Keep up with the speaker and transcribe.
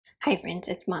Hi friends,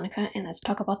 it's Monica and let's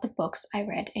talk about the books I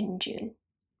read in June.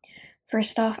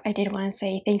 First off, I did want to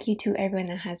say thank you to everyone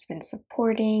that has been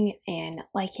supporting and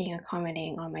liking and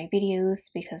commenting on my videos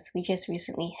because we just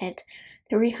recently hit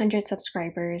 300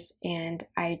 subscribers, and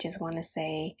I just want to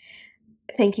say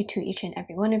thank you to each and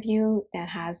every one of you that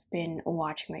has been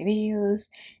watching my videos,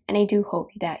 and I do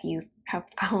hope that you have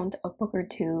found a book or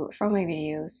two from my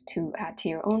videos to add to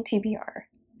your own TBR.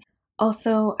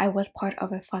 Also, I was part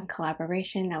of a fun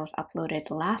collaboration that was uploaded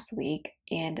last week,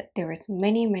 and there was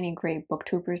many great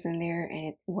booktubers in there, and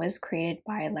it was created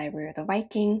by Library of the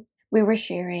Viking. We were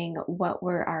sharing what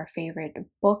were our favorite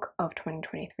book of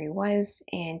 2023 was,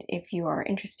 and if you are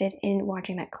interested in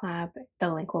watching that collab, the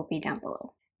link will be down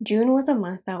below. June was a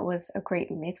month that was a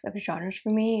great mix of genres for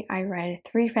me. I read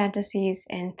 3 fantasies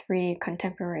and 3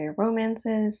 contemporary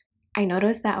romances. I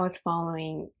noticed that I was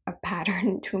following a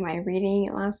pattern to my reading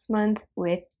last month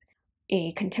with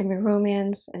a contemporary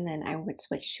romance, and then I would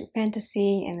switch to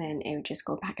fantasy, and then it would just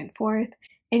go back and forth.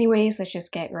 Anyways, let's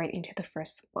just get right into the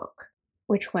first book,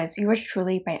 which was Yours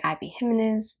Truly by Abby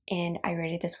Jimenez, and I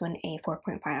rated this one a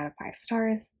 4.5 out of 5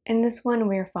 stars. In this one,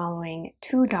 we're following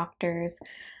 2 doctors.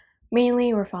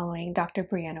 Mainly, we're following Dr.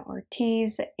 Brianna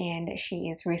Ortiz, and she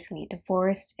is recently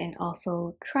divorced and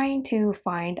also trying to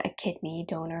find a kidney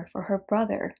donor for her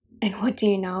brother. And what do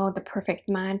you know? The perfect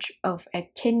match of a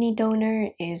kidney donor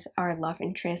is our love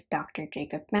interest, Dr.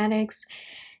 Jacob Maddox.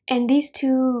 And these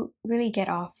two really get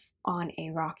off on a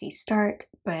rocky start,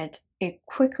 but it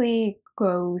quickly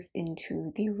goes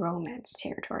into the romance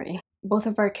territory. Both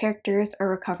of our characters are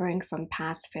recovering from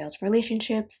past failed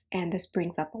relationships, and this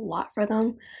brings up a lot for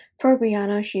them. For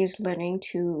Brianna, she is learning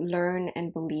to learn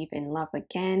and believe in love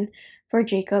again. For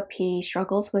Jacob, he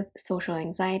struggles with social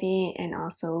anxiety and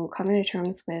also coming to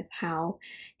terms with how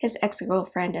his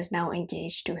ex-girlfriend is now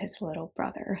engaged to his little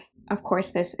brother. Of course,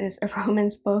 this is a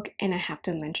romance book, and I have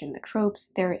to mention the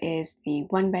tropes. There is the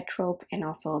one-bed trope and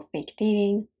also fake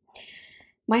dating.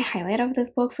 My highlight of this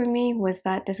book for me was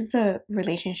that this is a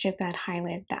relationship that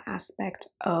highlighted the aspect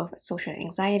of social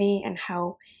anxiety and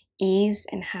how ease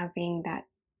and having that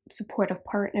supportive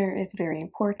partner is very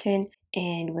important.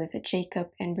 And with Jacob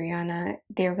and Brianna,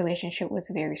 their relationship was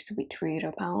very sweet to read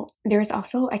about. There's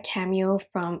also a cameo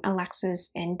from Alexis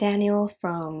and Daniel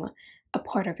from A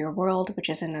Part of Your World, which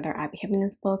is another Abby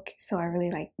Jimenez book. So I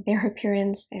really like their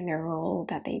appearance and their role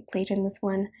that they played in this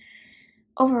one.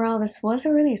 Overall, this was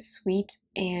a really sweet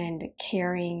and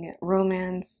caring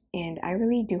romance, and I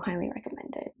really do highly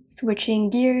recommend it. Switching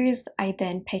gears, I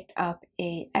then picked up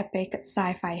a epic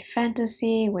sci-fi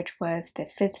fantasy, which was the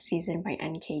 5th season by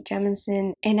N.K.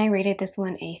 Jemisin, and I rated this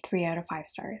one a 3 out of 5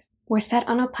 stars. We're set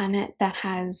on a planet that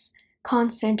has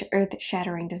constant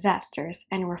earth-shattering disasters,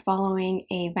 and we're following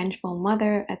a vengeful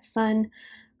mother and son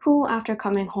who, after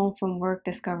coming home from work,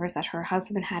 discovers that her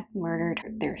husband had murdered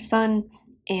their son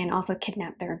and also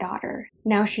kidnapped their daughter.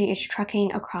 Now she is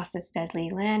trekking across this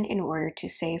deadly land in order to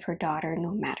save her daughter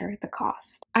no matter the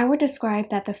cost. I would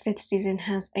describe that the 5th season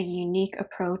has a unique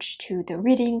approach to the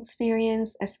reading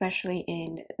experience, especially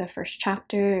in the first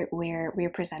chapter where we're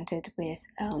presented with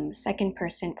second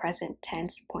person present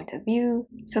tense point of view.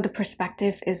 So the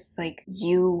perspective is like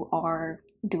you are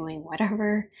doing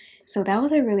whatever. So that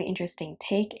was a really interesting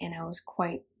take, and I was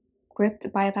quite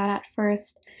gripped by that at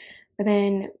first. But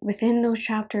then within those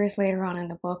chapters later on in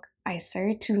the book, I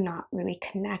started to not really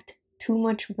connect too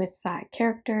much with that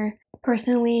character.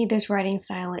 Personally, this writing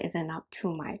style isn't up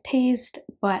to my taste,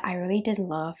 but I really did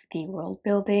love the world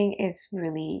building. It's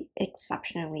really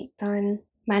exceptionally done.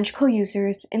 Magical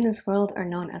users in this world are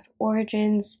known as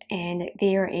origins, and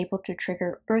they are able to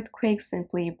trigger earthquakes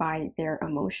simply by their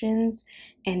emotions.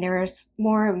 And there's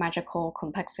more magical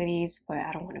complexities, but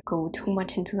I don't want to go too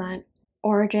much into that.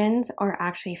 Origins are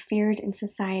actually feared in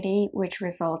society, which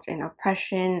results in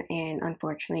oppression and,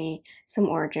 unfortunately, some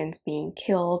origins being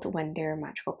killed when their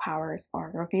magical powers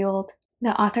are revealed.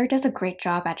 The author does a great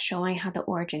job at showing how the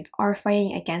origins are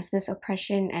fighting against this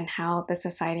oppression and how the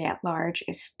society at large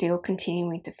is still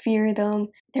continuing to fear them.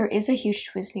 There is a huge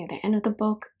twist near the end of the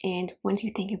book, and once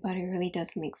you think about it, it really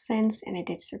does make sense, and it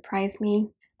did surprise me.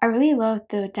 I really love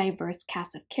the diverse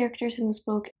cast of characters in this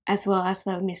book, as well as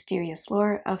the mysterious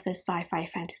lore of this sci-fi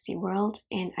fantasy world,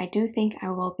 and I do think I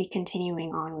will be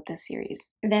continuing on with this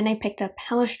series. Then I picked up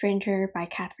Hello Stranger by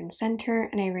Katherine,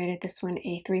 and I rated this one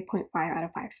a 3.5 out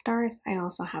of 5 stars. I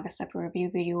also have a separate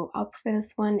review video up for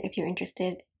this one if you're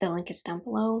interested. The link is down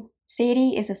below.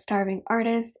 Sadie is a starving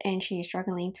artist, and she is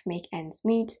struggling to make ends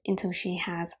meet until she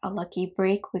has a lucky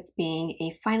break with being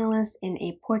a finalist in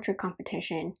a portrait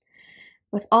competition.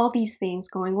 With all these things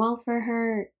going well for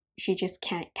her, she just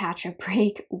can't catch a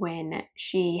break when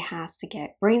she has to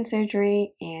get brain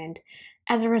surgery, and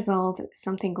as a result,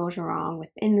 something goes wrong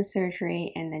within the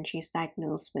surgery, and then she's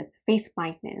diagnosed with face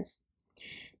blindness.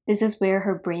 This is where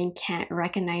her brain can't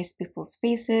recognize people's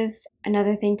faces.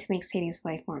 Another thing to make Sadie's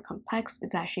life more complex is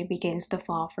that she begins to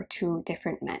fall for two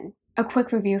different men. A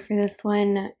quick review for this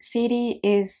one. Sadie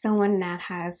is someone that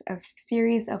has a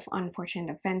series of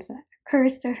unfortunate events that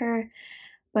occurs to her,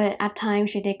 but at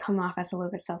times she did come off as a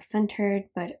little bit self-centered,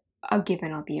 but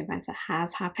given all the events that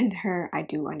has happened to her, I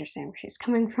do understand where she's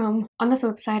coming from. On the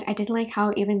flip side, I did like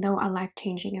how even though a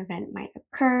life-changing event might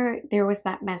occur, there was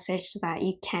that message that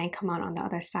you can come out on the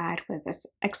other side with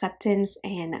acceptance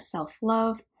and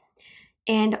self-love.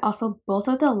 And also, both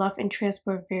of the love interests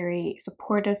were very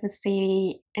supportive of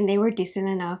Sadie, and they were decent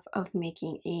enough of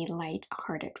making a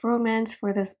light-hearted romance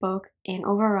for this book. And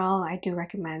overall, I do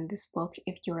recommend this book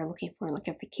if you are looking for like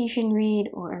a vacation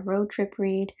read or a road trip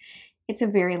read. It's a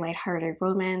very light-hearted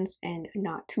romance and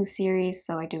not too serious,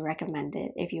 so I do recommend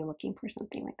it if you're looking for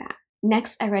something like that.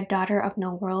 Next, I read Daughter of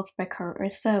No Worlds by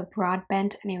Carissa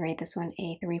Broadbent, and I rate this one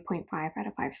a 3.5 out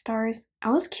of 5 stars.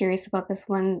 I was curious about this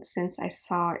one since I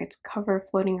saw its cover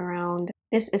floating around.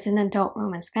 This is an adult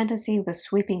romance fantasy with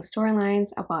sweeping storylines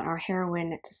about our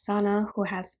heroine Tisana, who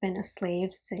has been a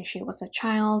slave since she was a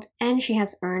child, and she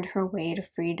has earned her way to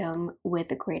freedom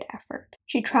with a great effort.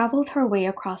 She travels her way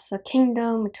across the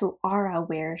kingdom to Ara,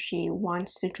 where she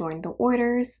wants to join the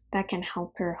orders that can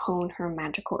help her hone her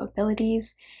magical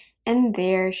abilities. And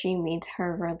there she meets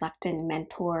her reluctant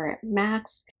mentor,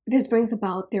 Max. This brings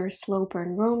about their slow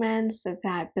burn romance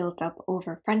that builds up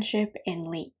over friendship and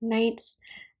late nights.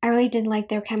 I really did like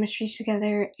their chemistry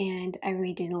together, and I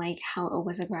really did like how it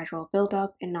was a gradual build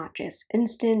up and not just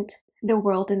instant. The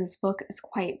world in this book is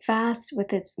quite vast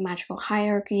with its magical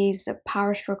hierarchies,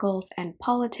 power struggles, and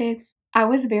politics. I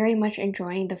was very much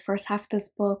enjoying the first half of this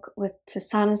book with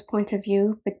Tisana's point of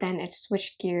view, but then it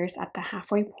switched gears at the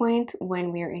halfway point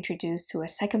when we are introduced to a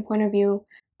second point of view.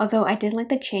 Although I did like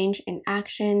the change in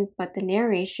action, but the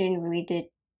narration really did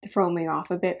throw me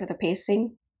off a bit for the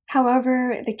pacing.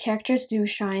 However, the characters do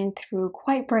shine through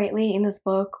quite brightly in this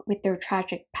book with their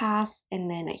tragic past and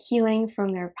then a healing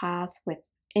from their past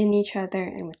within each other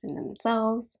and within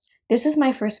themselves. This is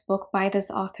my first book by this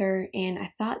author, and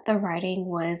I thought the writing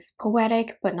was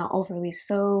poetic but not overly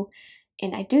so,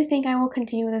 and I do think I will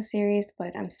continue with the series,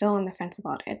 but I'm still on the fence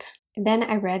about it. And then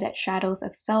I read Shadows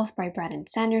of Self by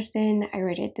Sanderson. I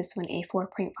rated this one a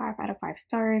 4.5 out of 5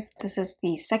 stars. This is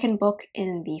the second book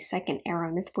in the Second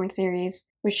Era Mistborn series,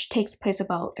 which takes place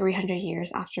about 300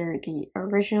 years after the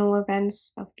original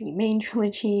events of the main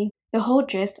trilogy. The whole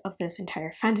gist of this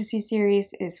entire fantasy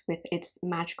series is with its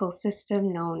magical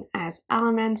system known as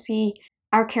allomancy.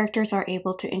 Our characters are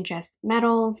able to ingest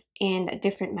metals, and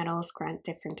different metals grant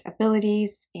different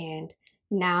abilities, and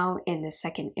now in the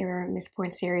Second Era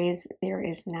Mistborn series, there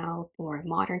is now more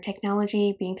modern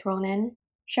technology being thrown in.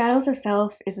 Shadows of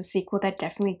Self is a sequel that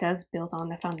definitely does build on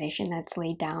the foundation that's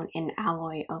laid down in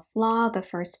Alloy of Law, the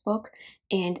first book,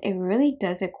 and it really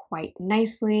does it quite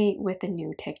nicely with the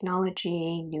new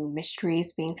technology, new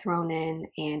mysteries being thrown in,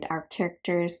 and our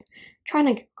characters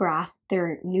trying to grasp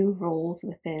their new roles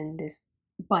within this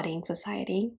budding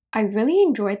society. I really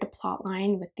enjoyed the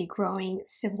plotline with the growing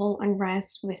civil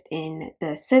unrest within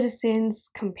the citizens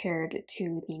compared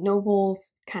to the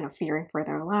nobles kind of fearing for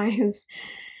their lives.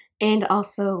 And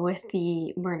also with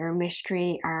the murder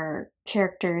mystery our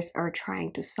characters are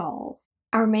trying to solve.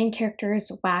 Our main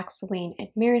characters, Wax, Wayne, and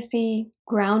Miracy,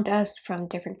 ground us from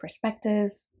different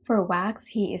perspectives. For Wax,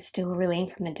 he is still reeling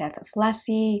from the death of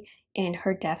Lassie, and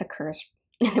her death occurs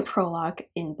in the prologue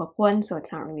in book 1, so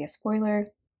it's not really a spoiler.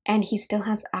 And he still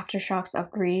has aftershocks of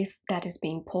grief that is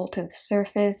being pulled to the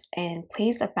surface and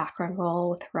plays a background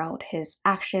role throughout his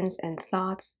actions and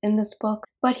thoughts in this book,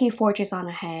 but he forges on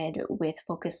ahead with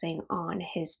focusing on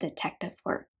his detective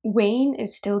work. Wayne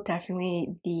is still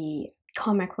definitely the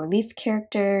comic relief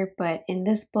character, but in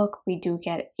this book we do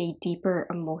get a deeper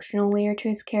emotional layer to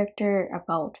his character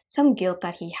about some guilt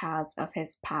that he has of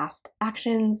his past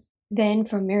actions. Then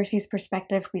from Miracy's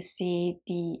perspective, we see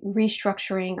the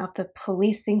restructuring of the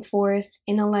policing force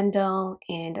in Elendil,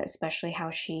 and especially how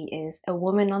she is a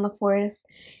woman on the force.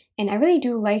 And I really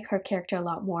do like her character a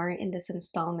lot more in this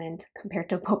installment compared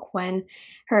to book 1.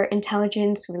 Her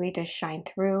intelligence really does shine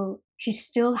through. She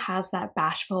still has that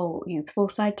bashful, youthful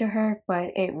side to her,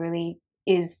 but it really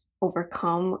is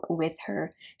overcome with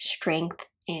her strength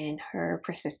and her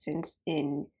persistence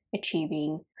in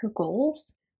achieving her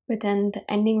goals. But then the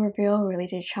ending reveal really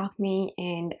did shock me,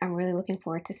 and I'm really looking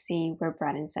forward to see where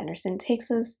Brandon Sanderson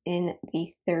takes us in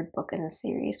the third book in the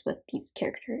series with these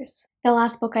characters. The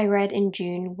last book I read in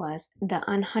June was The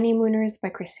Unhoneymooners by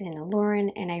Christina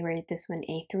and I rated this one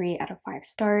a 3 out of 5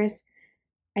 stars.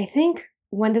 I think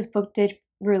when this book did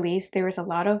release, there was a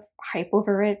lot of hype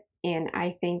over it, and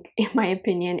I think, in my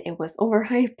opinion, it was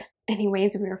overhyped.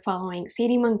 Anyways, we are following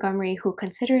Sadie Montgomery, who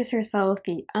considers herself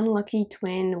the unlucky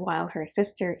twin, while her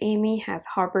sister Amy has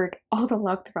harbored all the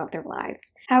luck throughout their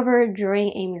lives. However,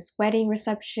 during Amy's wedding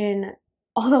reception,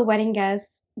 all the wedding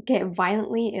guests get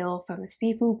violently ill from a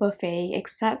seafood buffet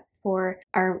except for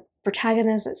our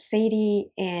protagonist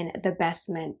Sadie and the best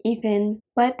man Ethan.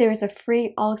 But there's a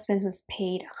free, all expenses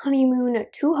paid honeymoon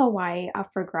to Hawaii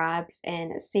up for grabs,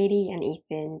 and Sadie and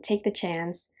Ethan take the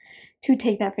chance to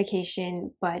take that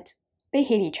vacation, but they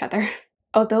hate each other.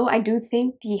 Although I do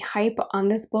think the hype on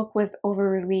this book was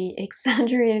overly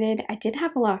exaggerated, I did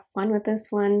have a lot of fun with this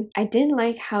one. I did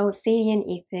like how Sadie and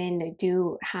Ethan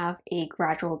do have a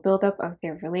gradual buildup of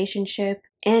their relationship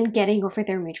and getting over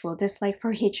their mutual dislike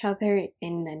for each other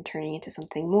and then turning into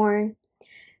something more.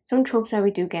 Some tropes that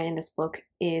we do get in this book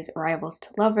is rivals to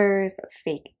lovers,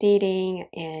 fake dating,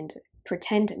 and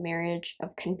pretend marriage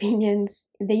of convenience.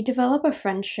 They develop a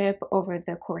friendship over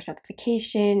the course of the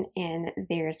vacation, and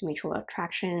there's mutual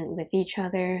attraction with each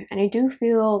other, and I do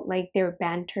feel like their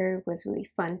banter was really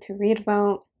fun to read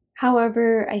about.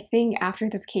 However, I think after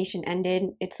the vacation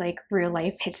ended, it's like real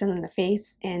life hits them in the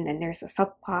face, and then there's a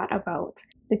subplot about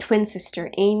the twin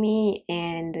sister Amy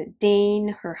and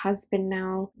Dane, her husband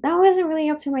now. That wasn't really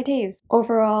up to my taste.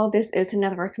 Overall, this is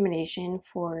another recommendation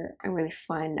for a really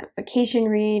fun vacation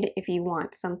read if you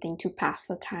want something to pass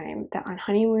the time. The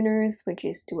Unhoneymooners would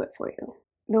just do it for you.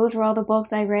 Those were all the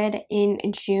books I read in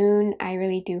June. I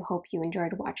really do hope you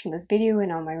enjoyed watching this video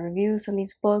and all my reviews on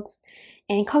these books.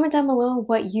 And comment down below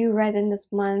what you read in this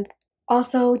month.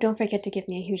 Also, don't forget to give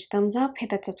me a huge thumbs up, hit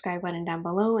that subscribe button down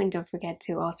below, and don't forget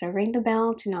to also ring the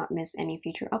bell to not miss any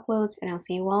future uploads, and I'll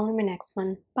see you all in my next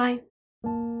one. Bye!